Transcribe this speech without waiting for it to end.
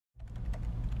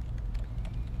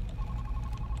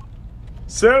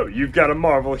So, you've got a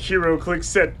Marvel Heroclix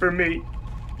set for me?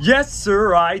 Yes,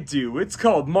 sir, I do. It's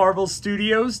called Marvel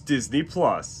Studios Disney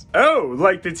Plus. Oh,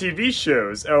 like the TV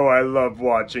shows. Oh, I love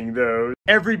watching those.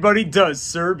 Everybody does,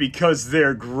 sir, because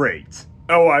they're great.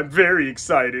 Oh, I'm very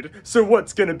excited. So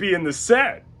what's gonna be in the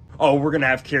set? Oh, we're gonna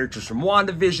have characters from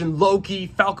WandaVision, Loki,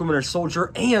 Falcon Winter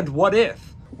Soldier, and What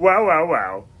If. Wow, wow,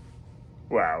 wow.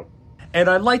 Wow. And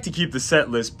I'd like to keep the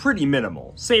set list pretty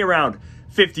minimal. Say around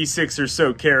 56 or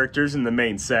so characters in the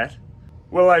main set.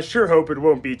 Well, I sure hope it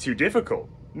won't be too difficult,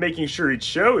 making sure each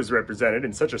show is represented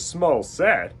in such a small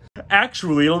set.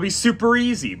 Actually, it'll be super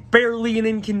easy. Barely an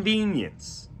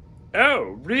inconvenience.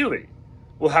 Oh, really?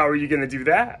 Well, how are you gonna do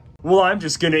that? Well, I'm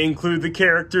just gonna include the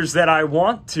characters that I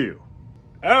want to.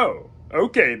 Oh,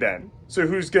 okay then. So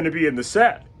who's gonna be in the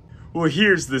set? Well,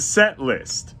 here's the set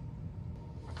list.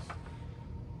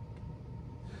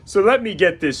 So let me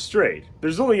get this straight.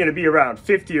 There's only gonna be around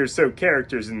 50 or so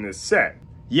characters in this set.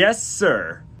 Yes,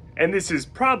 sir. And this is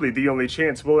probably the only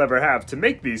chance we'll ever have to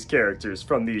make these characters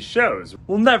from these shows.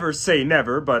 We'll never say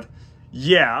never, but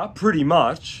yeah, pretty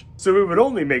much. So it would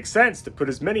only make sense to put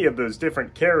as many of those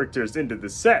different characters into the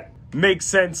set. Makes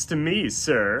sense to me,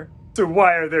 sir. So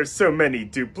why are there so many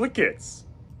duplicates?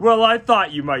 Well, I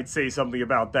thought you might say something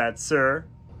about that, sir.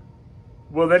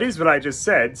 Well, that is what I just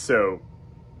said, so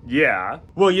yeah.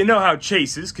 Well, you know how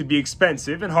chases could be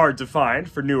expensive and hard to find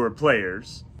for newer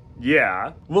players.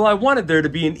 Yeah. Well, I wanted there to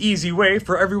be an easy way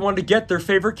for everyone to get their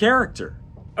favorite character.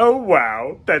 Oh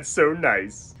wow, that's so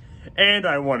nice. And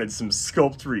I wanted some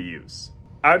sculpt reuse.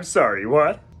 I'm sorry,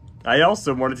 what? I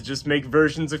also wanted to just make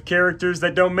versions of characters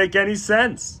that don't make any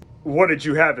sense. What did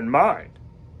you have in mind?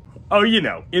 Oh, you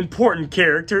know, important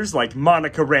characters like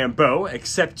Monica Rambeau,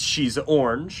 except she's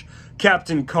orange,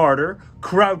 Captain Carter,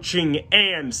 crouching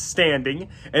and standing,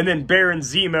 and then Baron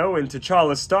Zemo and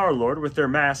T'Challa Star-Lord with their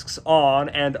masks on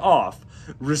and off,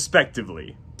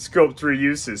 respectively. Sculpt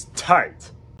reuse is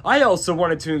tight. I also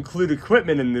wanted to include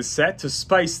equipment in this set to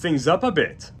spice things up a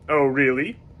bit. Oh,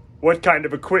 really? What kind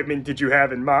of equipment did you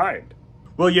have in mind?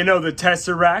 Well, you know the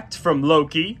Tesseract from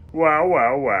Loki? Wow,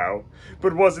 wow, wow.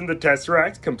 But wasn't the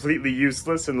Tesseract completely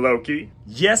useless in Loki?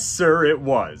 Yes, sir, it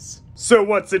was. So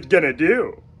what's it gonna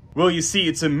do? Well, you see,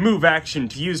 it's a move action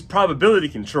to use probability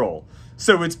control,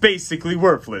 so it's basically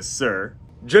worthless, sir.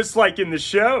 Just like in the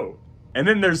show. And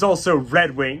then there's also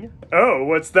Red Wing. Oh,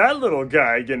 what's that little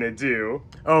guy gonna do?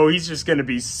 Oh, he's just gonna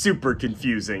be super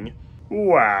confusing.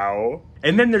 Wow.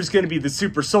 And then there's gonna be the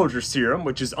Super Soldier Serum,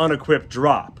 which is unequipped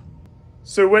drop.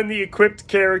 So when the equipped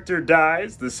character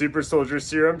dies, the Super Soldier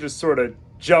Serum just sort of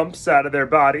jumps out of their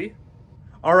body?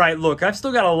 Alright, look, I've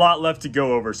still got a lot left to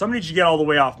go over, so I'm gonna need you to get all the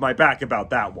way off my back about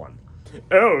that one.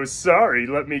 Oh, sorry,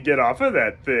 let me get off of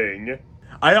that thing.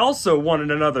 I also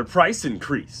wanted another price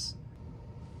increase.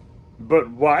 But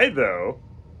why, though?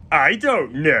 I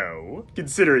don't know.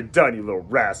 Consider it done, you little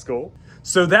rascal.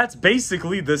 So that's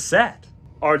basically the set.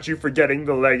 Aren't you forgetting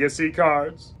the legacy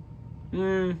cards?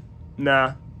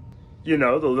 Nah. You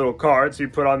know, the little cards we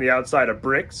put on the outside of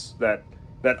bricks that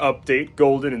update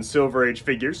Golden and Silver Age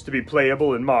figures to be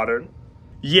playable in Modern.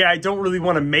 Yeah, I don't really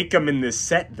want to make them in this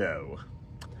set, though.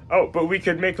 Oh, but we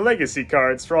could make legacy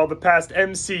cards for all the past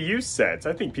MCU sets.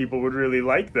 I think people would really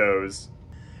like those.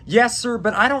 Yes, sir,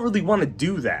 but I don't really want to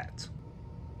do that.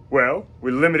 Well,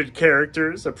 with limited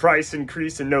characters, a price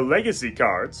increase, and no legacy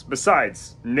cards,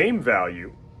 besides name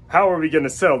value, how are we going to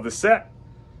sell the set?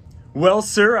 Well,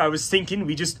 sir, I was thinking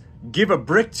we just give a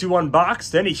brick to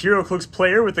unbox to any Heroclix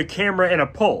player with a camera and a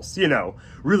pulse, you know,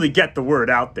 really get the word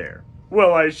out there.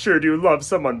 Well, I sure do love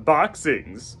some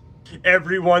unboxings.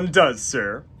 Everyone does,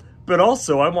 sir. But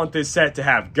also, I want this set to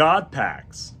have God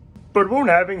packs. But won't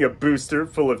having a booster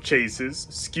full of chases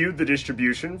skew the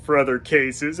distribution for other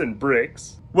cases and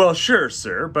bricks? Well, sure,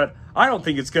 sir, but I don't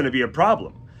think it's going to be a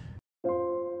problem.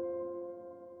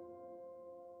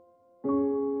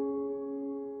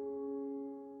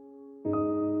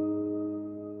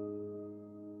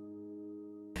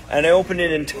 And I opened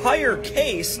an entire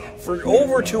case for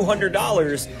over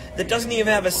 $200 that doesn't even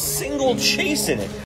have a single chase in it.